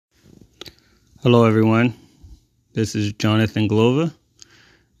Hello, everyone. This is Jonathan Glover,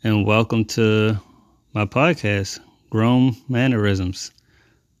 and welcome to my podcast, Grown Mannerisms.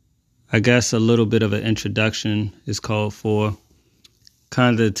 I guess a little bit of an introduction is called for,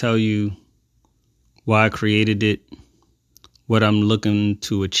 kind of tell you why I created it, what I'm looking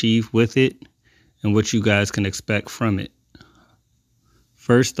to achieve with it, and what you guys can expect from it.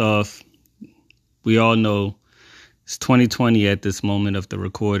 First off, we all know it's 2020 at this moment of the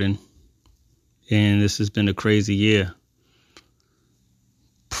recording, and this has been a crazy year.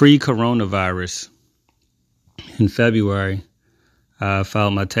 Pre-coronavirus, in February, I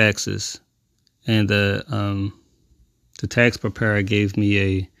filed my taxes, and the tax preparer gave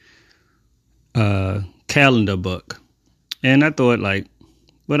me a calendar book. And I thought,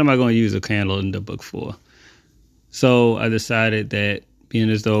 what am I going to use a calendar book for? So I decided that, being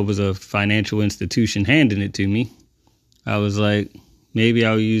as though it was a financial institution handing it to me, I was like, maybe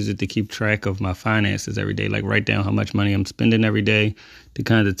I'll use it to keep track of my finances every day, like write down how much money I'm spending every day to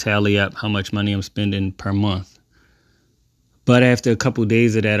kind of tally up how much money I'm spending per month. But after a couple of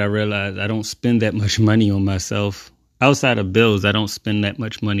days of that, I realized I don't spend that much money on myself. Outside of bills, I don't spend that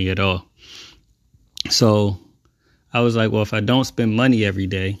much money at all. So I was like, well, if I don't spend money every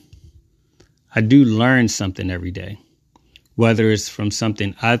day, I do learn something every day, whether it's from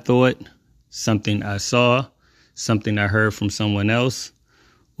something I thought, something I saw, something I heard from someone else,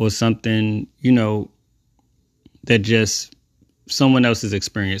 or something, that just someone else's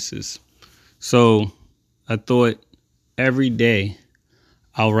experiences. So I thought every day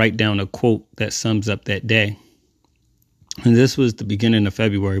I'll write down a quote that sums up that day. And this was the beginning of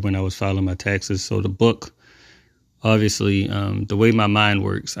February when I was filing my taxes. So the book, obviously, the way my mind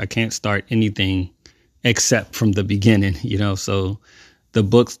works, I can't start anything except from the beginning, So the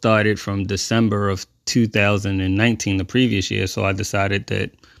book started from December of 2019, the previous year. So I decided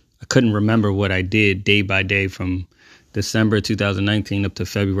that I couldn't remember what I did day by day from December 2019 up to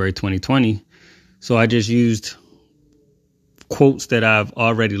February 2020. So I just used quotes that I've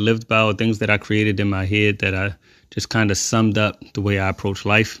already lived by, or things that I created in my head that I just kind of summed up the way I approach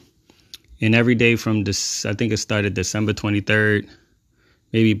life. And every day from this, I think it started December 23rd,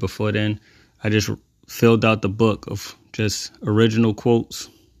 maybe before then, I just filled out the book of just original quotes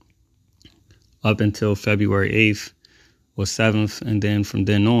up until February 8th or 7th. And then from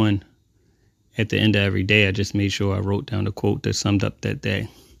then on, at the end of every day, I just made sure I wrote down a quote that summed up that day.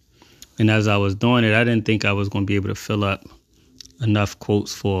 And as I was doing it, I didn't think I was going to be able to fill up enough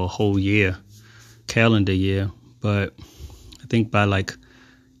quotes for a whole year, calendar year. But I think by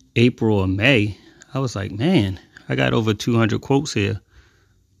April or May, I was like, man, I got over 200 quotes here.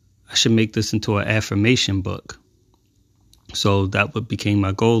 I should make this into an affirmation book. So that became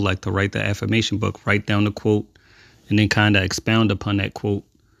my goal, to write the affirmation book, write down the quote, and then kind of expound upon that quote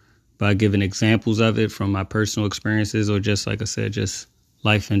by giving examples of it from my personal experiences, or just, like I said, just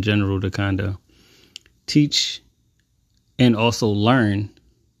life in general, to kind of teach and also learn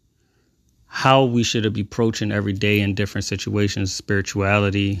how we should be approaching every day in different situations: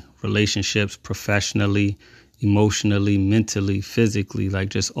 spirituality, relationships, professionally, emotionally, mentally, physically,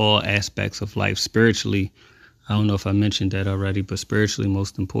 just all aspects of life. Spiritually, I don't know if I mentioned that already, but spiritually,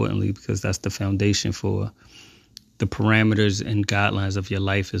 most importantly, because that's the foundation for the parameters and guidelines of your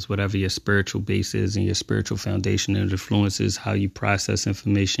life, is whatever your spiritual base is, and your spiritual foundation, and influences how you process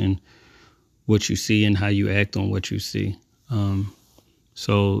information, what you see, and how you act on what you see.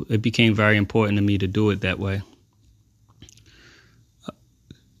 So it became very important to me to do it that way.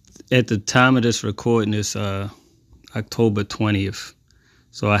 At the time of this recording, it's October 20th.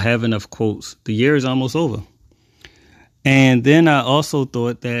 So I have enough quotes. The year is almost over. And then I also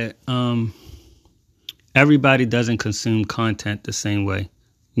thought that everybody doesn't consume content the same way.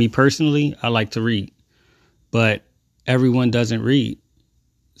 Me personally, I like to read, but everyone doesn't read.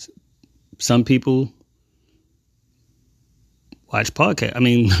 Some people watch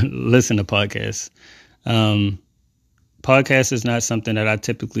podcasts. Listen to podcasts. Podcasts is not something that I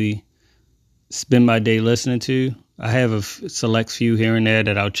typically spend my day listening to. I have a select few here and there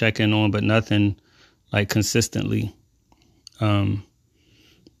that I'll check in on, but nothing consistently.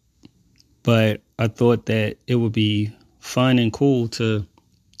 But I thought that it would be fun and cool to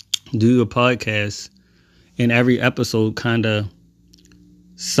do a podcast, and every episode kind of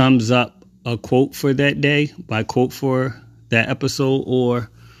sums up a quote for that day, my quote for that episode, or,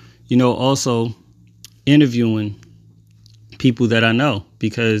 also interviewing people that I know,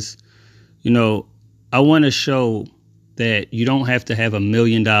 because, I want to show that you don't have to have $1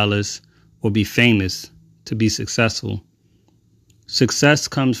 million or be famous to be successful. Success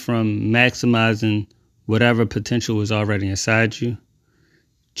comes from maximizing whatever potential is already inside you,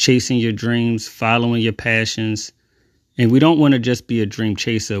 chasing your dreams, following your passions. And we don't want to just be a dream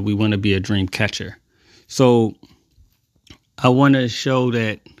chaser. We want to be a dream catcher. So I want to show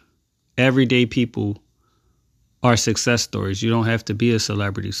that everyday people are success stories. You don't have to be a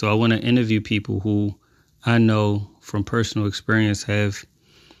celebrity. So I want to interview people who I know from personal experience have,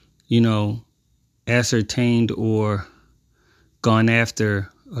 ascertained or gone after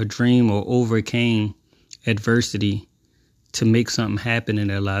a dream or overcame adversity to make something happen in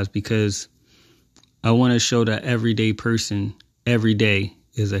their lives, because I want to show that everyday person every day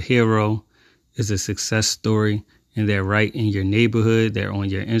is a hero, is a success story, and they're right in your neighborhood, they're on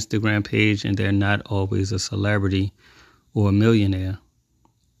your Instagram page, and they're not always a celebrity or a millionaire.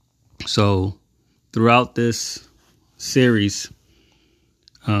 So throughout this series,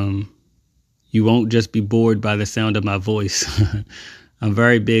 you won't just be bored by the sound of my voice. I'm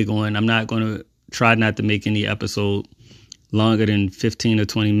very big on, I'm not going to try not to make any episode longer than 15 or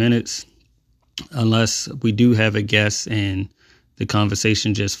 20 minutes, unless we do have a guest and the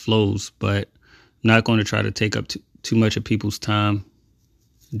conversation just flows. But I'm not going to try to take up too much of people's time,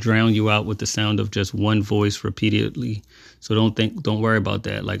 drown you out with the sound of just one voice repeatedly. So don't worry about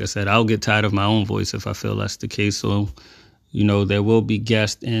that. Like I said, I'll get tired of my own voice if I feel that's the case. So, there will be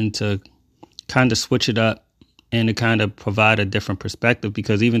guests in to kind of switch it up and to kind of provide a different perspective,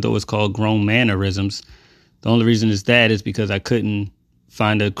 because even though it's called Grown Mannerisms, the only reason it's that is because I couldn't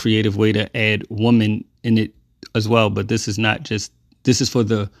find a creative way to add woman in it as well. But this is for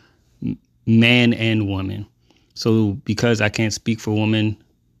the man and woman. So because I can't speak for women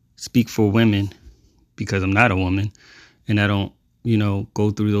because I'm not a woman and I don't,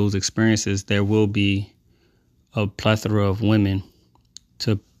 go through those experiences, there will be a plethora of women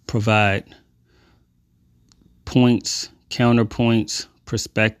to provide points, counterpoints,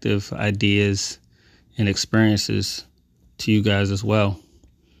 perspective, ideas, and experiences to you guys as well.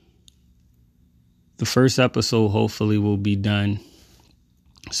 The first episode hopefully will be done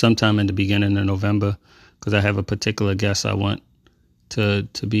sometime in the beginning of November, because I have a particular guest I want to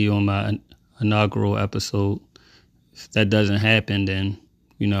be on my inaugural episode. If that doesn't happen, then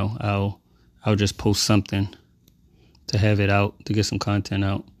I'll just post something to have it out, to get some content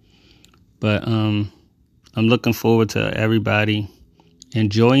out. But I'm looking forward to everybody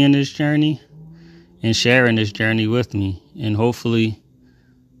enjoying this journey and sharing this journey with me. And hopefully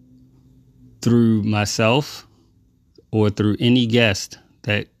through myself or through any guest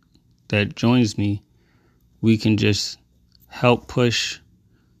that joins me, we can just help push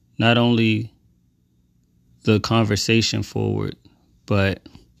not only the conversation forward, but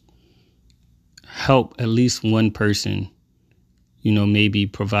help at least one person, maybe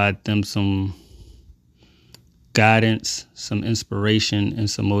provide them some guidance, some inspiration, and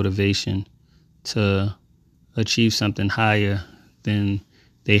some motivation to achieve something higher than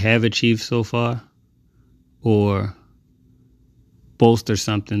they have achieved so far, or bolster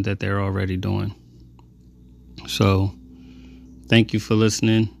something that they're already doing. So thank you for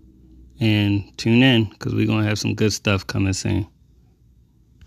listening, and tune in, because we're going to have some good stuff coming soon.